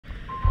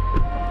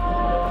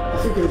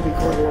I think it'll be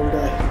quite a long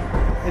day.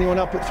 Anyone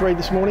up at 3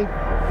 this morning?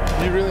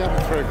 You really up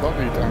at 3 o'clock,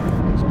 or you don't?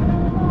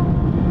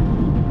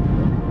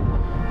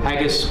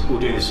 Haggis will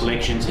do the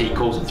selections. He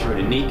calls it through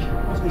to Nick.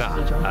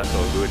 Nah, that's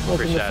all good. Welcome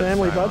Appreciate to the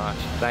family, it so bud. much.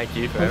 Thank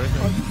you for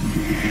everything.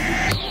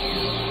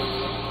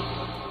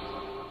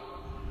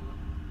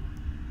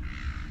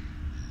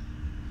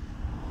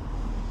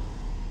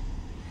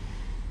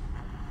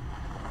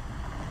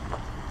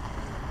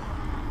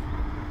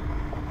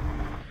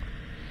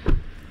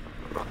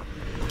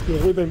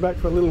 Yeah, we've been back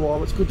for a little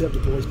while. It's good to have the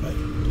boys back.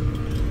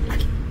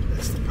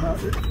 That's the part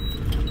that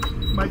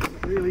makes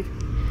it really.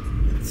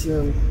 It's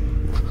come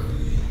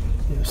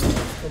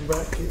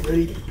back, get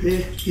ready to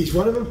prepare. Here's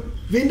one of them.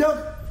 Vindog.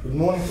 Good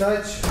morning,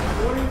 Coach.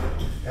 Good morning.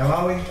 How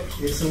are we?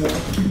 Excellent.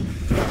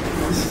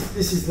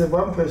 This is the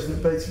one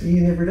person that beats me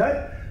in every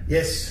day.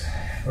 Yes,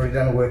 already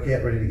done a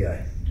workout, ready to go.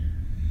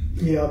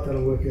 Yeah, I've done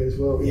a workout as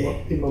well,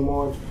 in my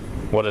mind.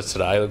 What does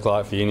today look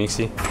like for you,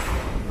 Nicksy?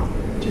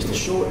 Just a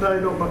short day,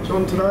 not much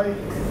on today.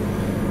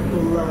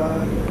 We'll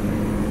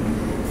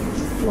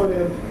fly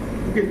down,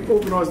 we'll get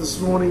organised this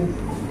morning,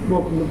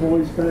 welcome the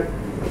boys back.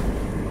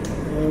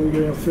 We'll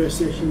get our first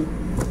session.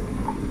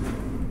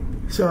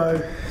 So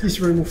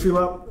this room will fill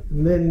up,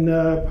 and then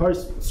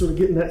post sort of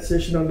getting that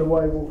session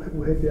underway,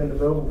 we'll head down to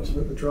Melbourne, which is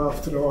at the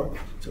draft tonight.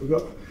 So we've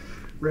got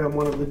round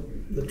one of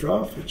the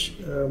draft, which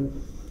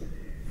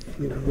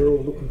we're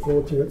all looking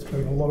forward to. It's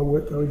been a lot of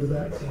work going into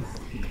that. So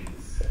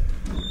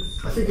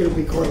I think it'll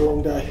be quite a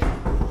long day.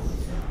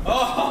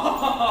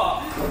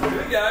 Oh,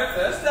 here we go,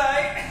 first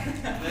day.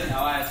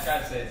 How are you? It's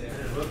great to see you, Tim.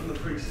 Welcome to the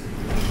precinct.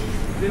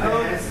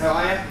 Yes, how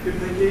are you? Good,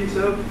 thank you,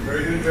 yourself.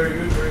 Very good, very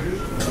good, very good.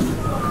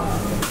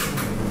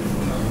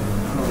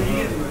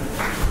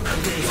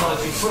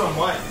 Put on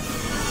weight.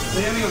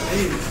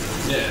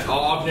 Yeah,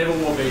 I've never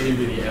worn medium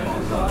video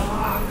ever, so I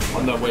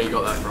don't know where you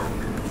got that from.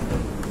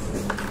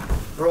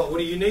 Alright, what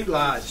do you need?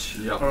 Large.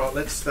 Yep. Alright,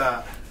 let's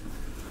start.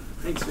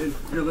 Thanks, man.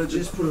 You're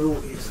legend. Just put it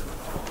all here.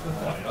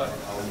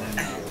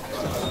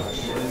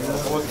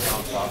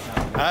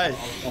 Hey,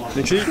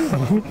 Nicksy.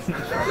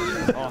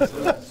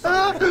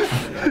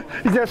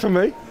 Is that for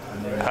me?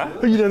 Huh?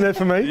 Are you doing that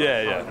for me?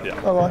 Yeah.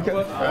 I like it.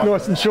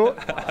 Nice and short.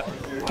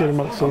 Get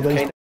amongst all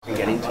these.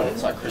 Get into it,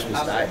 it's like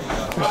Christmas Day.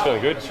 It's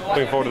feeling good.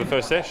 Looking forward to the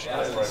first sesh.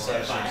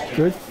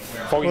 Good.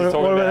 Foggy's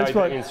talking what about about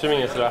how he's been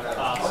swimming yesterday.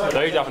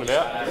 So he's up and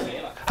about.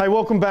 Hey,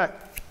 welcome back.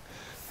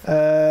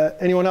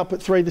 Anyone up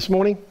at 3 this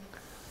morning?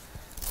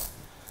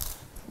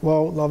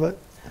 Well, love it.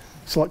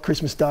 It's like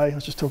Christmas Day. I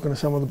was just talking to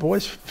some of the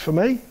boys. For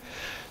me,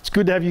 it's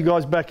good to have you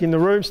guys back in the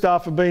room.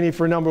 Staff have been here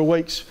for a number of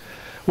weeks,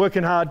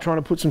 working hard, trying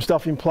to put some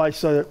stuff in place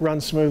so that it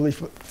runs smoothly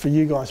for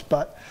you guys.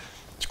 But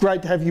it's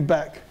great to have you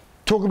back.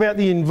 Talk about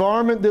the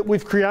environment that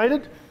we've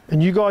created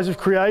and you guys have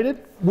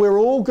created. We're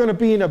all going to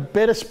be in a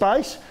better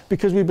space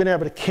because we've been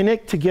able to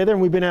connect together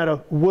and we've been able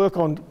to work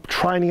on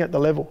training at the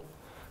level.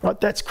 Right?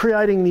 That's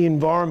creating the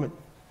environment.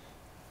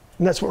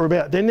 And that's what we're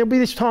about. Then there'll be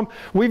this time,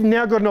 we've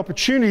now got an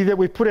opportunity that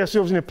we've put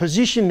ourselves in a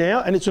position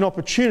now, and it's an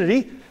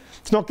opportunity.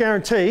 It's not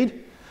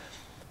guaranteed,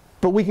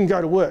 but we can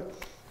go to work.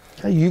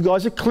 Okay, you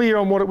guys are clear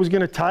on what it was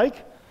going to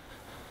take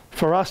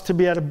for us to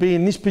be able to be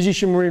in this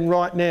position we're in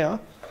right now.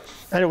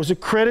 And it was a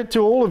credit to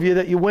all of you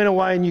that you went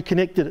away and you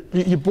connected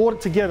it. You brought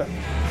it together.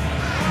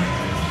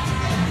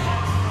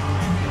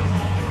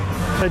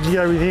 How'd you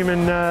go with him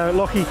and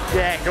Lockie?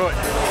 Yeah, good.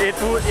 It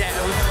was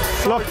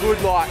so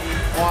good, like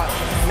my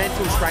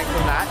mental strength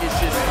from that is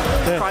just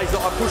crazy.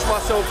 I pushed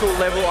myself to a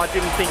level I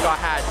didn't think I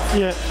had.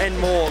 Yeah. And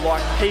more.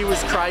 Like, he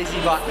was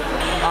crazy, but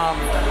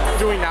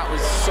doing that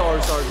was so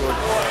good.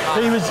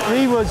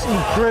 He was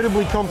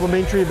incredibly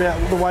complimentary about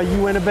the way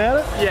you went about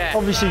it. Yeah.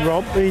 Obviously,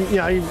 Rob,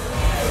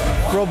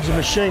 Rob's a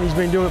machine. He's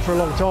been doing it for a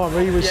long time.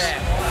 But he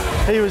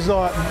was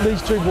like,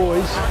 these two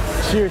boys,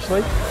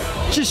 seriously,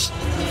 just.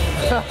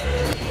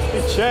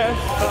 It's chef.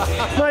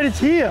 Mate, it's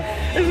here.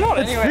 It's not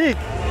It's anyway. thick.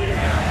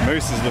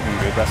 Moose is looking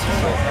good, that's for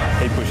sure.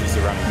 He pushes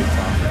the run a big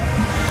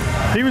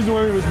time. He was the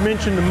one who was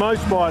mentioned the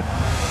most by,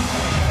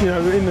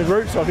 in the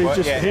group side. He was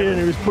just here and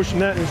he was pushing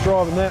that and he was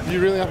driving that. You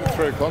really up at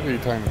 3 o'clock, or you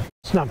taking it?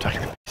 No, I'm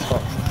taking it. I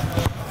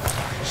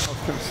was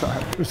going to say.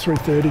 It was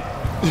 3:30.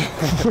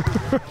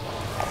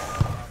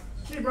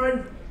 See you,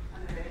 Braden.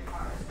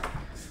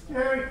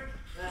 Harry.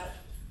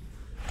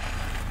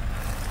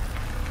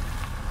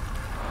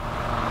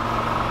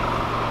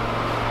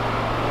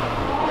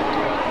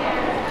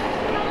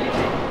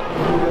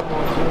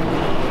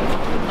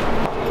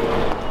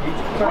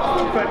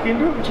 Back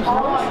into it, which is nice. Oh,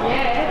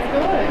 yeah, it's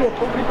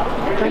good.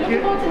 Thank you.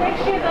 Looking forward to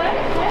next year, though.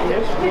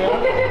 Yes, we are.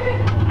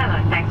 Hello,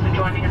 thanks for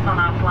joining us on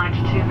our flight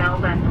to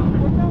Melbourne.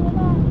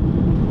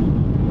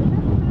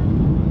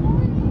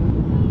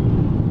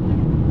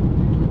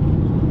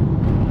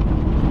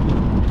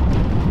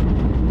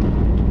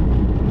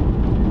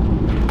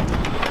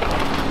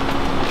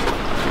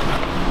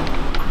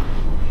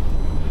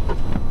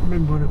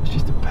 Remember when it was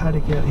just a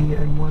paddock out here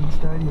and one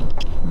stadium?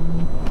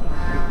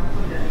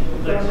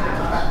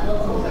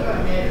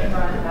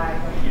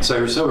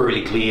 So we're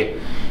really clear.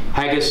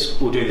 Haggis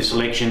will do the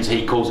selections.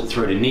 He calls it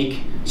through to Nick.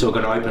 So we've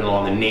got an open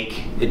line. The Nick,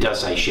 it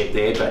does say Shep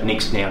there, but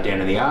Nick's now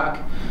down in the arc.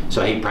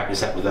 So he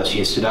practiced that with us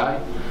yesterday.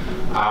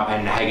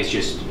 And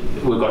Hager's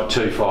we've got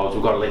 2 files.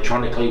 We've got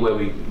electronically where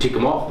we tick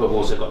them off, but we've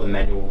also got the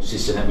manual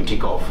system that we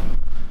tick off.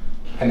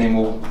 And then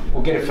we'll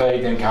get a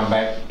feed, then come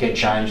back, get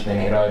changed, then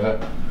head over,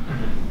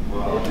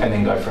 and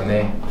then go from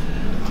there.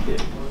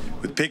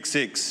 With pick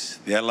 6,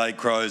 the Adelaide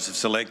Crows have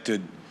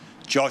selected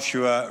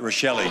Joshua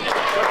Rochelle.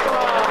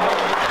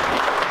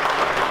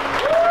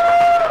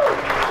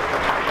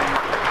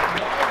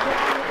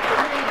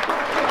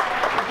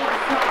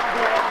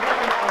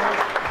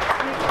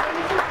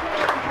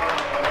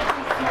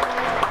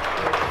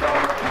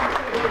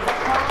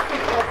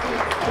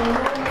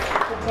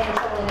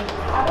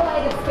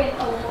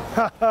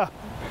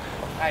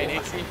 Hey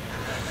Nicksy.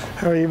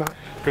 How are you, mate?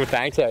 Good,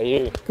 thanks. How are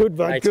you? Good,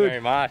 mate. Thanks good.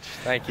 very much.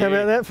 Thank you. How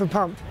about that for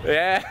pump?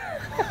 Yeah.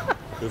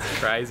 It's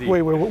crazy.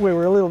 We were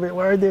a little bit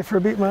worried there for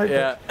a bit, mate.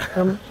 Yeah.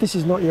 But, this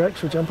is not your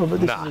actual jumper, but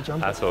this Nah, is a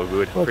jumper. that's all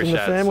good. Welcome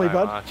Appreciate to the family, it so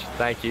bud. much.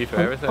 Thank you for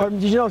everything.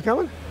 Did you know I was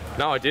coming?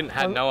 No, I didn't.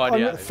 Had no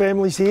idea.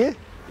 Family's here.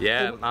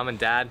 Yeah, mum and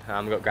dad.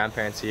 I've got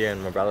grandparents here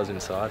and my brother's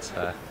inside.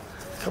 So.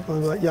 A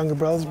couple of younger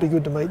brothers. It'd be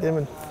good to meet them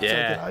and say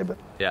g'day. But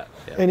Yeah.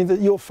 and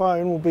your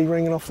phone will be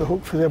ringing off the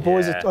hook for our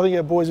boys. Yeah. I think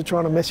our boys are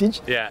trying to message.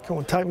 Yeah. Come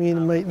on, take me in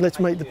and meet. Let's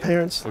meet the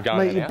parents. We're going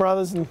meet there your now?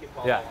 brothers and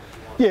Yeah.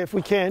 if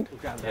we can.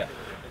 Yeah.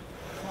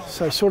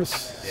 So sort of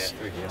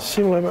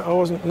similar. But I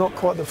wasn't not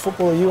quite the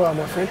footballer you are,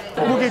 my friend.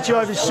 We'll get you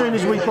over as soon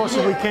as we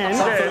possibly can.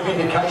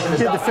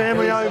 Get the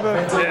family over.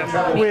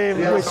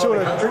 We're sort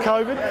of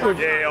COVID.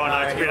 Yeah, I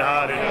know it's a bit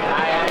hard, isn't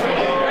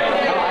it?